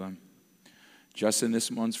Justin, this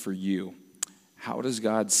one's for you. How does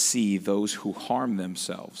God see those who harm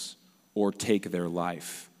themselves or take their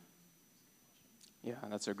life? Yeah,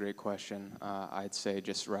 that's a great question. I'd say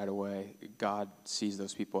just right away, God sees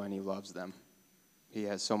those people and he loves them. He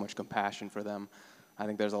has so much compassion for them. I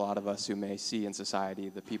think there's a lot of us who may see in society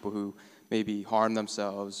the people who maybe harm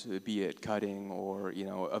themselves, be it cutting or,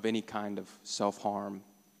 of any kind of self-harm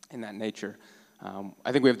in that nature.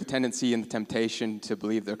 I think we have the tendency and the temptation to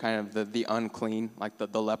believe they're kind of the unclean, like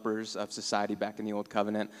the lepers of society back in the Old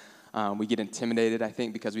Covenant. We get intimidated, I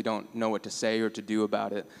think, because we don't know what to say or to do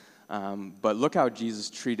about it. But look how Jesus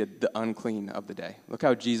treated the unclean of the day. Look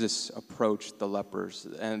how Jesus approached the lepers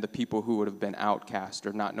and the people who would have been outcast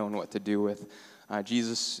or not knowing what to do with.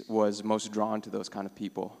 Jesus was most drawn to those kind of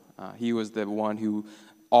people. He was the one who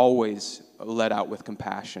always led out with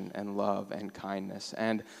compassion and love and kindness.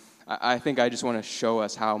 And I think I just want to show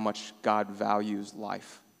us how much God values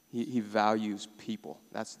life. He values people.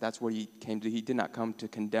 That's what he came to. He did not come to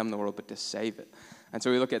condemn the world, but to save it. And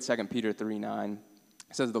so we look at 2 Peter 3:9.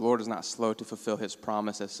 It says, "The Lord is not slow to fulfill his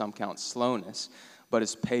promise, as some count slowness, but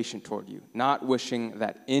is patient toward you, not wishing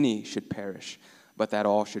that any should perish, but that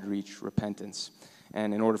all should reach repentance."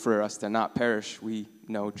 And in order for us to not perish, we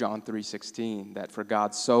know John 3:16, that for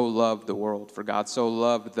God so loved the world, for God so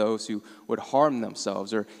loved those who would harm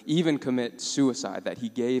themselves or even commit suicide, that he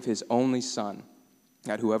gave his only Son,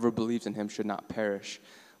 that whoever believes in him should not perish,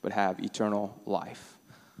 but have eternal life.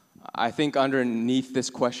 I think underneath this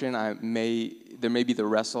question, there may be the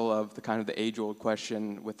wrestle of the kind of the age-old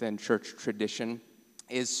question within church tradition: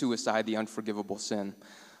 is suicide the unforgivable sin?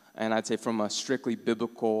 And I'd say from a strictly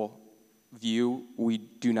biblical view, we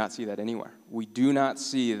do not see that anywhere. We do not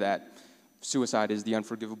see that suicide is the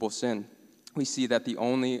unforgivable sin. We see that the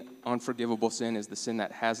only unforgivable sin is the sin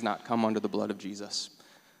that has not come under the blood of Jesus.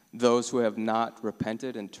 Those who have not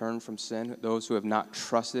repented and turned from sin, those who have not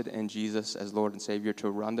trusted in Jesus as Lord and Savior to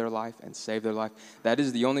run their life and save their life, that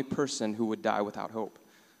is the only person who would die without hope.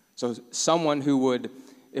 So someone who would,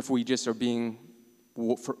 if we just are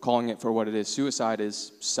calling it for what it is, suicide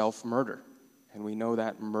is self-murder. And we know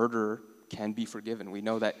that murder can be forgiven. We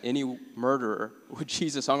know that any murderer,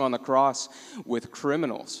 Jesus hung on the cross with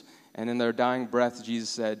criminals. And in their dying breath, Jesus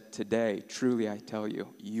said, "Today, truly I tell you,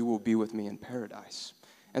 you will be with me in paradise."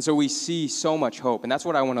 And so we see so much hope. And that's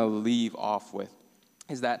what I want to leave off with,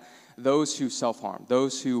 is that those who self-harm,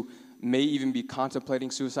 those who may even be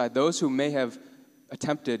contemplating suicide, those who may have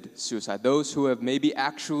attempted suicide, those who have maybe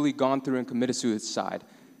actually gone through and committed suicide,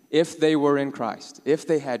 if they were in Christ, if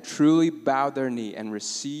they had truly bowed their knee and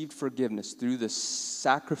received forgiveness through the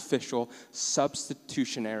sacrificial,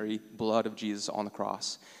 substitutionary blood of Jesus on the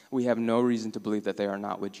cross, we have no reason to believe that they are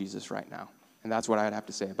not with Jesus right now. And that's what I'd have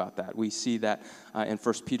to say about that. We see that in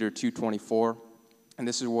 1 Peter 2:24, and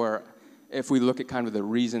this is where, if we look at kind of the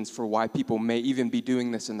reasons for why people may even be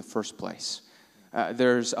doing this in the first place,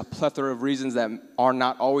 there's a plethora of reasons that are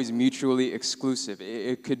not always mutually exclusive.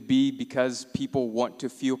 It could be because people want to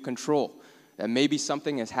feel control, that maybe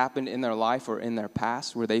something has happened in their life or in their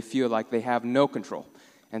past where they feel like they have no control.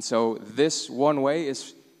 And so this one way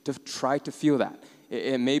is to try to feel that.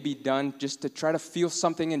 It may be done just to try to feel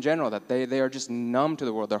something in general, that they are just numb to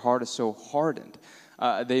the world. Their heart is so hardened.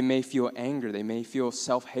 They may feel anger. They may feel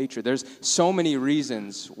self-hatred. There's so many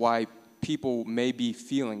reasons why people may be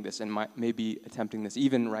feeling this and may be attempting this,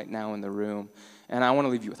 even right now in the room. And I want to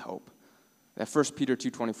leave you with hope. That 1 Peter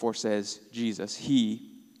 2:24 says, Jesus,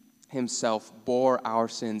 he himself bore our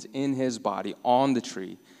sins in his body on the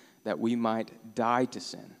tree, that we might die to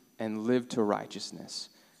sin and live to righteousness.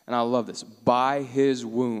 And I love this. By his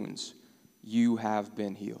wounds, you have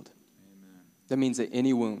been healed. Amen. That means that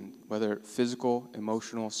any wound, whether physical,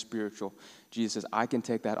 emotional, spiritual, Jesus says, I can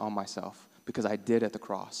take that on myself because I did at the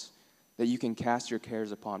cross. That you can cast your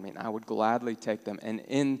cares upon me, and I would gladly take them. And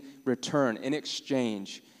in return, in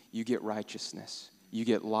exchange, you get righteousness. You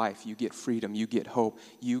get life. You get freedom. You get hope.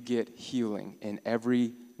 You get healing in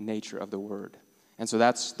every nature of the word. And so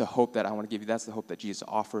that's the hope that I want to give you. That's the hope that Jesus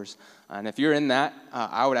offers. And if you're in that,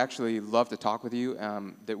 I would actually love to talk with you.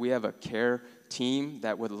 That we have a care team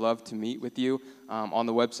that would love to meet with you. On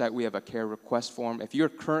the website, we have a care request form. If you're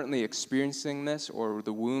currently experiencing this or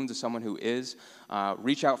the wounds of someone who is,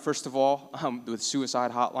 reach out first of all with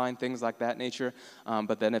suicide hotline, things like that nature.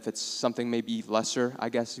 But then if it's something maybe lesser, I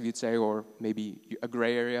guess if you'd say, or maybe a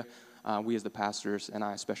gray area, we as the pastors and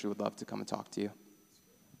I especially would love to come and talk to you.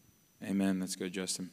 Amen. That's good, Justin.